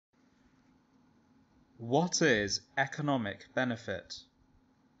What is economic benefit?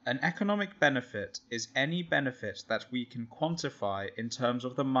 An economic benefit is any benefit that we can quantify in terms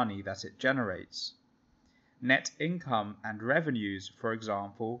of the money that it generates. Net income and revenues, for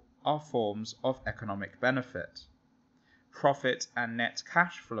example, are forms of economic benefit. Profit and net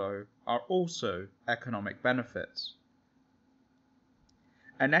cash flow are also economic benefits.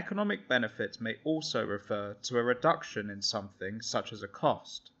 An economic benefit may also refer to a reduction in something such as a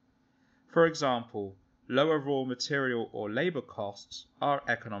cost. For example, lower raw material or labor costs are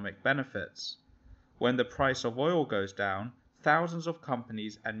economic benefits. When the price of oil goes down, thousands of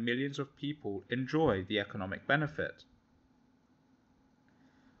companies and millions of people enjoy the economic benefit.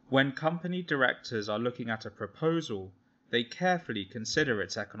 When company directors are looking at a proposal, they carefully consider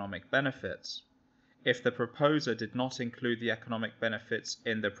its economic benefits. If the proposer did not include the economic benefits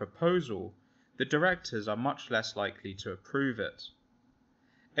in the proposal, the directors are much less likely to approve it.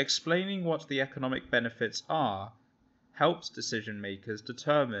 Explaining what the economic benefits are helps decision makers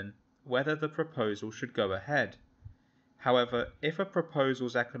determine whether the proposal should go ahead. However, if a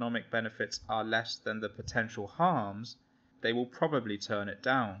proposal's economic benefits are less than the potential harms, they will probably turn it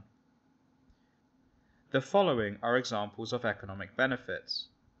down. The following are examples of economic benefits: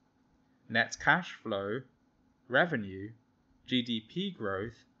 net cash flow, revenue, GDP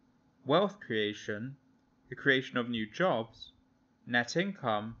growth, wealth creation, the creation of new jobs, net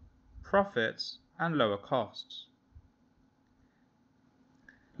income, profits, and lower costs.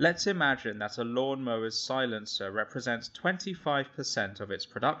 Let's imagine that a lawnmower's silencer represents 25% of its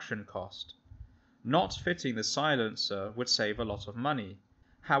production cost. Not fitting the silencer would save a lot of money.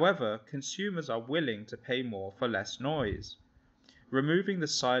 However, consumers are willing to pay more for less noise. Removing the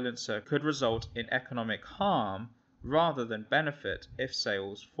silencer could result in economic harm rather than benefit if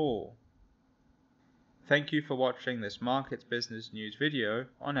sales fall. Thank you for watching this Market Business News video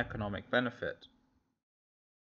on economic benefit.